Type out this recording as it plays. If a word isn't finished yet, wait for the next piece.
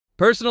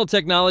Personal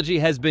technology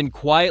has been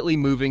quietly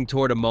moving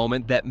toward a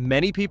moment that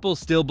many people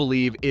still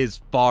believe is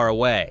far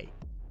away.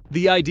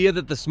 The idea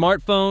that the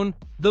smartphone,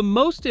 the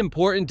most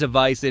important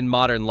device in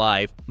modern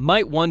life,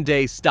 might one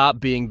day stop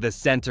being the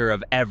center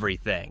of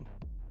everything.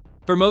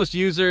 For most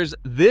users,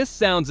 this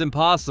sounds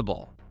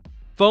impossible.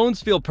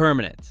 Phones feel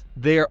permanent.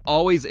 They are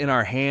always in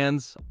our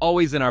hands,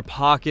 always in our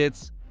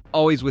pockets,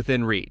 always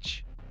within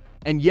reach.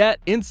 And yet,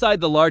 inside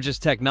the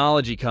largest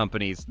technology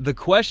companies, the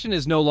question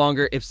is no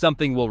longer if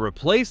something will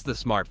replace the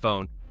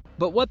smartphone,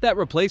 but what that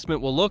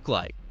replacement will look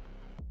like.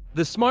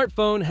 The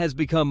smartphone has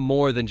become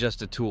more than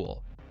just a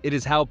tool. It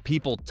is how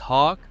people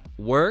talk,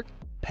 work,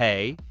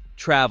 pay,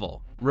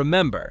 travel,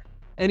 remember,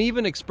 and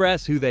even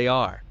express who they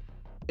are.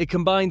 It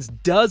combines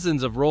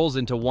dozens of roles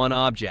into one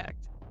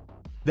object.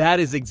 That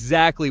is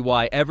exactly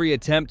why every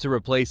attempt to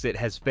replace it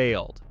has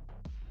failed.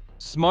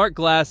 Smart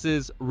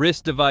glasses,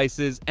 wrist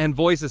devices, and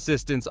voice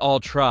assistants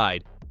all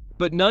tried,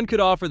 but none could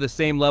offer the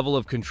same level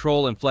of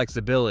control and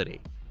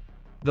flexibility.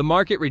 The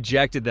market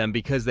rejected them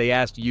because they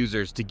asked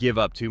users to give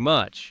up too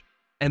much.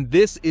 And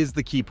this is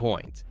the key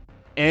point.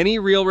 Any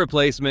real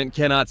replacement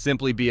cannot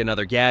simply be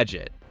another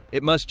gadget.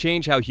 It must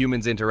change how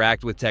humans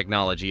interact with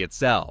technology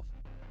itself.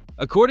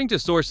 According to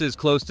sources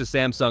close to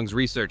Samsung's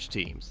research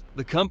teams,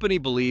 the company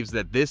believes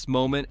that this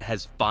moment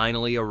has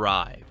finally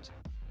arrived.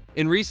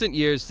 In recent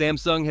years,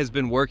 Samsung has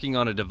been working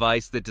on a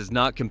device that does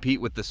not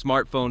compete with the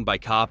smartphone by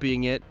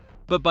copying it,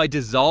 but by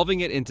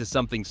dissolving it into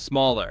something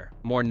smaller,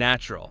 more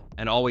natural,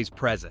 and always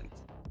present.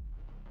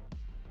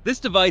 This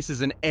device is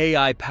an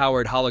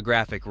AI-powered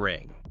holographic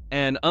ring,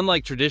 and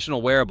unlike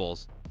traditional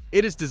wearables,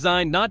 it is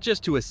designed not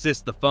just to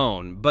assist the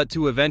phone, but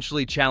to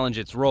eventually challenge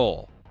its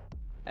role.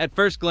 At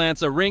first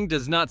glance, a ring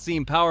does not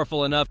seem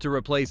powerful enough to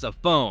replace a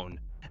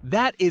phone.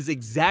 That is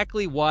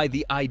exactly why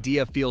the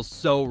idea feels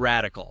so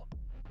radical.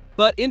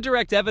 But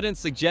indirect evidence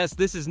suggests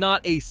this is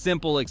not a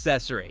simple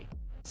accessory.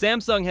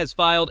 Samsung has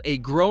filed a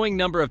growing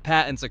number of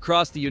patents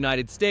across the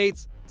United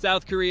States,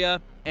 South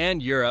Korea,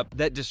 and Europe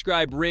that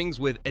describe rings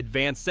with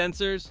advanced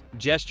sensors,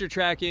 gesture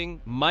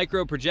tracking,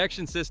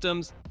 micro-projection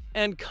systems,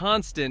 and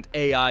constant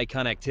AI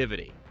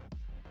connectivity.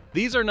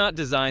 These are not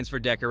designs for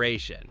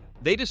decoration.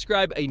 They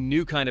describe a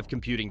new kind of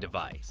computing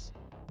device.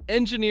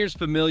 Engineers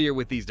familiar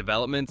with these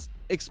developments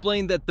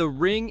explain that the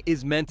ring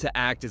is meant to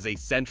act as a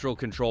central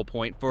control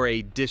point for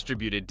a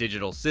distributed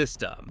digital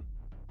system.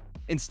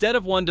 Instead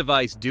of one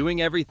device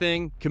doing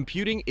everything,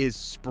 computing is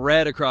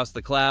spread across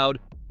the cloud,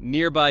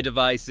 nearby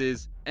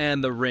devices,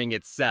 and the ring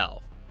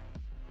itself.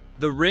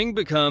 The ring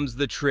becomes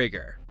the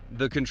trigger,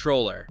 the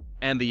controller,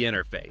 and the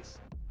interface.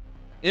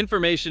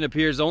 Information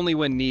appears only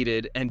when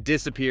needed and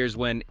disappears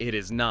when it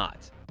is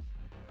not.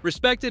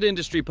 Respected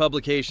industry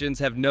publications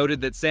have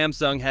noted that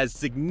Samsung has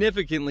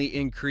significantly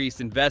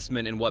increased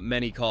investment in what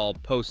many call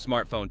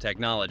post-smartphone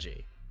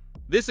technology.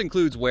 This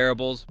includes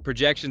wearables,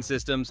 projection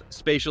systems,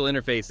 spatial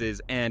interfaces,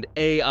 and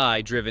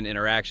AI-driven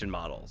interaction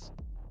models.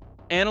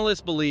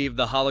 Analysts believe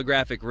the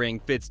holographic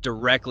ring fits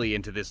directly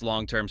into this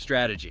long-term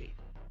strategy.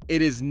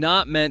 It is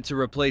not meant to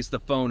replace the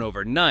phone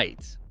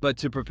overnight, but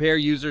to prepare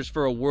users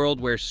for a world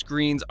where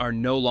screens are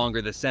no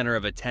longer the center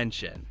of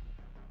attention.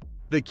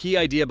 The key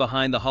idea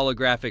behind the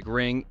holographic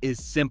ring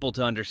is simple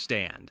to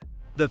understand.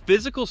 The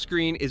physical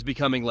screen is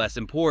becoming less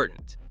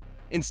important.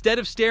 Instead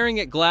of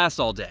staring at glass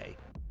all day,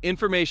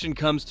 information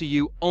comes to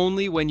you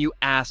only when you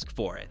ask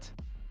for it.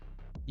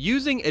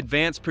 Using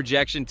advanced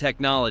projection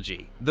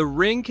technology, the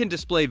ring can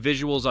display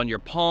visuals on your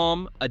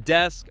palm, a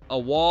desk, a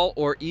wall,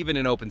 or even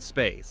an open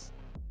space.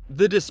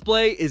 The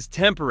display is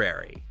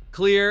temporary,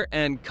 clear,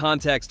 and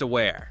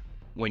context-aware.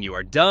 When you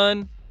are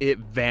done, it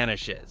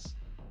vanishes.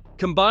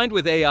 Combined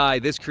with AI,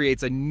 this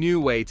creates a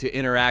new way to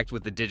interact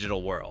with the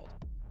digital world.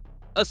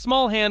 A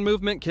small hand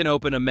movement can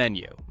open a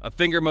menu, a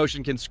finger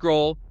motion can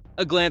scroll,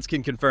 a glance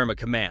can confirm a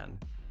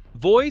command.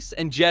 Voice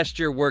and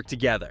gesture work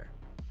together.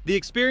 The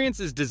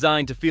experience is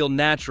designed to feel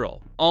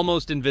natural,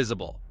 almost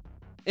invisible.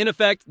 In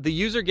effect, the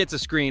user gets a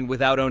screen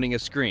without owning a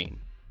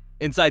screen.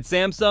 Inside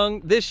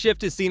Samsung, this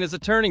shift is seen as a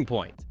turning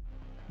point.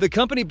 The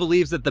company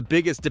believes that the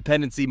biggest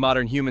dependency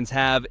modern humans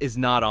have is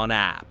not on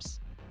apps,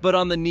 but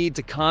on the need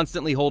to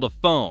constantly hold a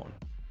phone.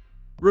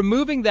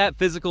 Removing that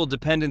physical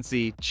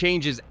dependency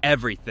changes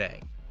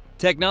everything.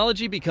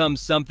 Technology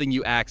becomes something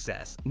you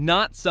access,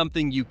 not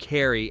something you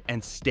carry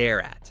and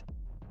stare at.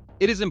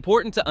 It is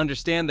important to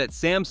understand that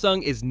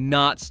Samsung is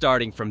not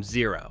starting from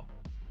zero.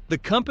 The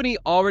company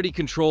already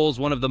controls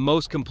one of the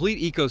most complete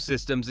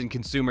ecosystems in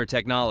consumer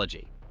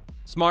technology.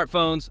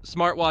 Smartphones,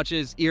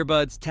 smartwatches,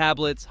 earbuds,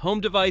 tablets, home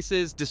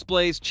devices,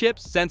 displays,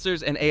 chips,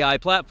 sensors, and AI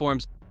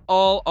platforms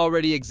all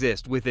already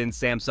exist within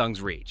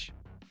Samsung's reach.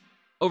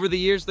 Over the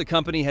years, the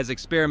company has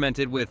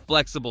experimented with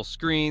flexible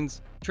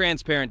screens,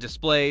 transparent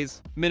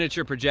displays,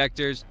 miniature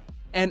projectors,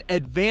 and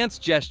advanced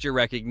gesture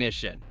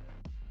recognition.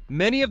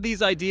 Many of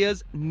these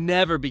ideas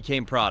never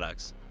became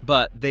products,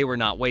 but they were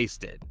not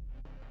wasted.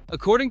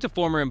 According to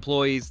former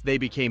employees, they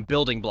became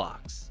building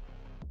blocks.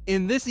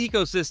 In this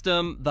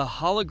ecosystem, the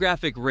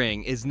holographic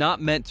ring is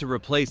not meant to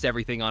replace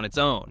everything on its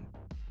own.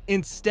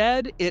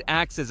 Instead, it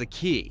acts as a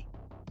key.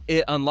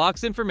 It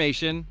unlocks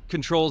information,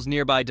 controls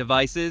nearby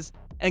devices,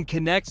 and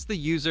connects the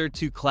user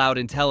to cloud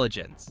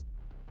intelligence.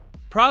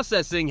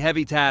 Processing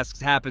heavy tasks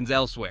happens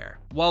elsewhere,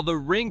 while the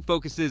Ring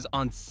focuses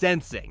on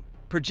sensing,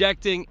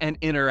 projecting, and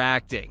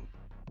interacting.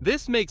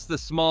 This makes the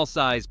small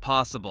size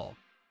possible.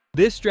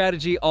 This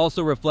strategy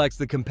also reflects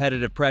the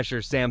competitive pressure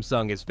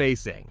Samsung is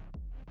facing.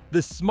 The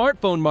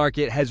smartphone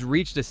market has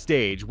reached a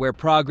stage where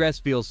progress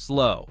feels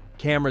slow,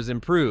 cameras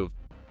improve,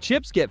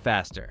 chips get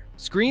faster,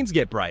 screens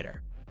get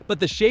brighter, but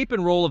the shape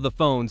and role of the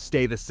phone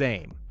stay the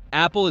same.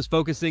 Apple is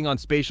focusing on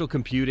spatial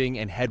computing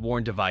and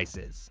head-worn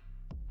devices.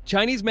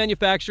 Chinese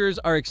manufacturers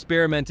are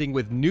experimenting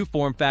with new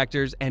form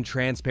factors and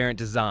transparent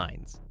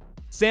designs.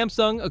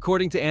 Samsung,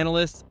 according to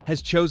analysts,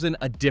 has chosen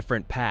a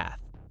different path: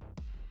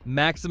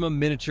 maximum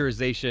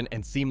miniaturization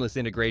and seamless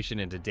integration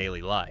into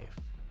daily life.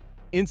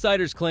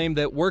 Insiders claim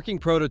that working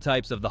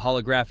prototypes of the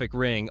holographic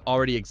Ring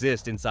already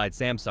exist inside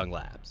Samsung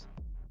labs.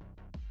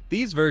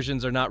 These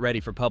versions are not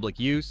ready for public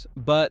use,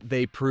 but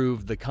they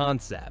prove the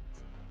concept.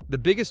 The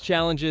biggest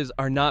challenges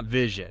are not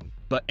vision,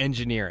 but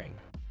engineering.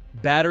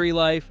 Battery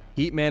life,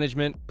 heat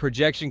management,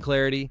 projection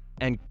clarity,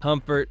 and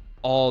comfort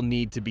all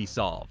need to be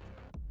solved.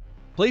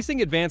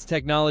 Placing advanced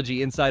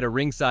technology inside a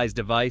ring-sized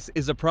device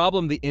is a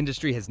problem the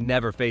industry has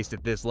never faced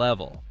at this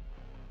level.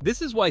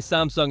 This is why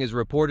Samsung is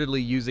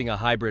reportedly using a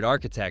hybrid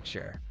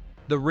architecture.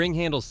 The Ring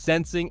handles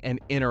sensing and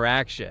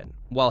interaction,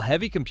 while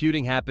heavy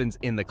computing happens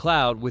in the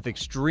cloud with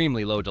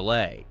extremely low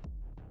delay.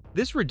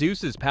 This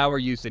reduces power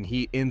use and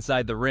heat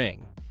inside the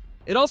Ring.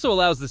 It also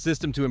allows the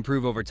system to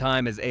improve over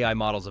time as AI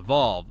models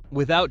evolve,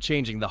 without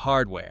changing the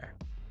hardware.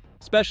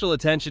 Special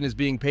attention is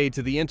being paid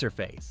to the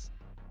interface.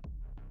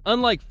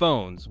 Unlike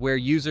phones, where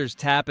users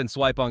tap and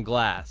swipe on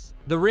glass,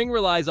 the Ring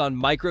relies on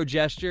micro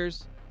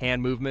gestures,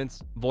 hand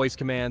movements, voice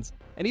commands,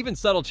 and even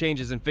subtle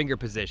changes in finger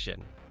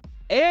position.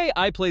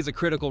 AI plays a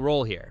critical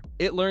role here.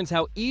 It learns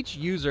how each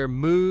user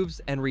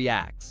moves and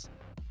reacts.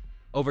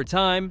 Over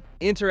time,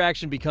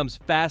 interaction becomes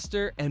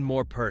faster and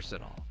more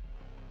personal.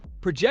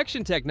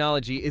 Projection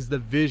technology is the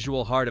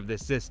visual heart of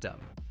this system.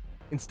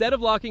 Instead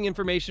of locking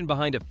information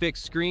behind a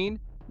fixed screen,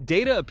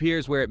 data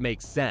appears where it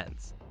makes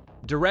sense.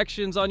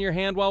 Directions on your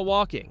hand while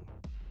walking,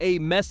 a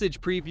message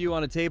preview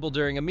on a table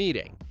during a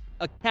meeting,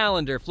 a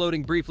calendar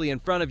floating briefly in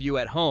front of you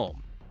at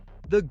home.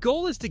 The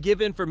goal is to give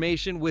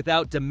information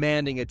without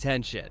demanding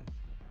attention.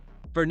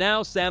 For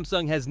now,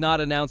 Samsung has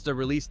not announced a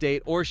release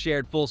date or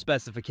shared full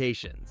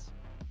specifications.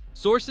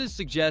 Sources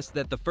suggest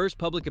that the first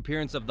public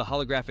appearance of the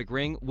holographic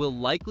Ring will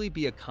likely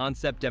be a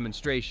concept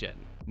demonstration,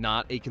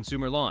 not a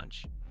consumer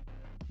launch.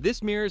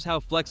 This mirrors how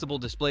flexible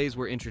displays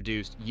were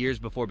introduced years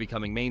before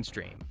becoming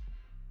mainstream.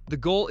 The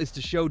goal is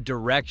to show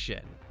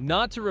direction,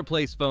 not to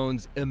replace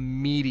phones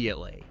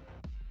immediately.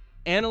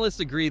 Analysts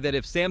agree that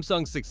if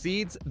Samsung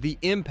succeeds, the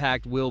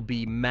impact will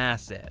be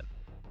massive.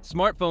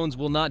 Smartphones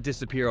will not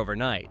disappear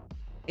overnight.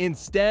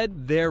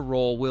 Instead, their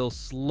role will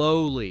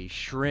slowly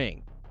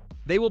shrink.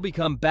 They will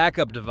become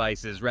backup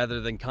devices rather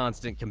than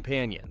constant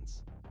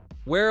companions.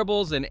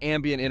 Wearables and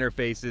ambient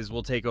interfaces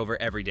will take over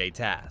everyday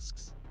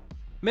tasks.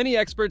 Many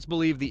experts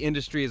believe the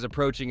industry is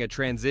approaching a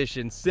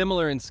transition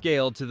similar in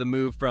scale to the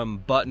move from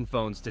button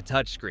phones to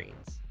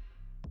touchscreens.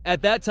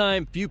 At that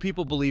time, few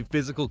people believed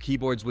physical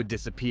keyboards would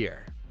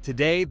disappear.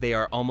 Today, they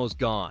are almost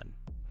gone.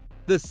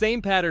 The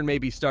same pattern may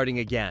be starting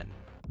again.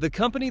 The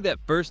company that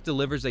first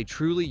delivers a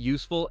truly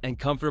useful and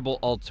comfortable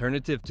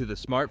alternative to the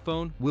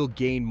smartphone will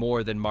gain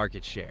more than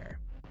market share.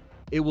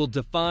 It will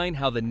define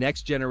how the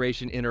next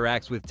generation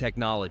interacts with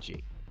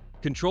technology.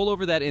 Control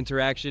over that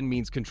interaction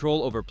means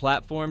control over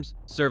platforms,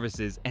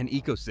 services, and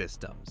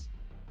ecosystems.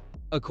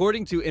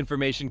 According to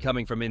information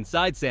coming from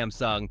inside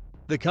Samsung,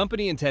 the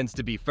company intends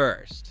to be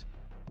first.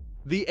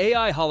 The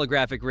AI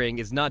holographic Ring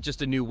is not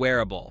just a new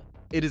wearable.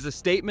 It is a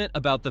statement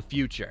about the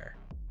future.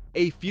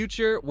 A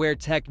future where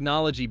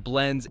technology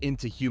blends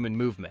into human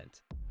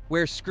movement,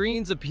 where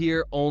screens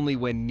appear only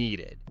when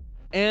needed,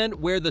 and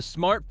where the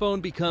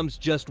smartphone becomes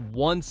just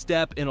one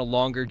step in a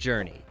longer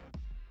journey.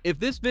 If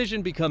this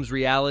vision becomes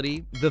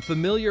reality, the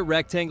familiar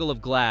rectangle of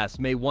glass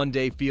may one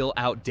day feel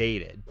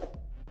outdated,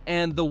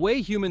 and the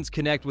way humans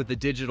connect with the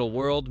digital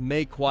world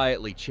may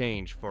quietly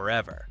change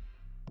forever.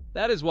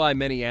 That is why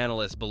many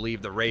analysts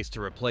believe the race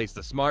to replace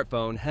the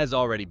smartphone has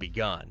already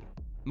begun.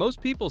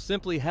 Most people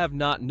simply have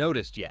not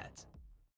noticed yet.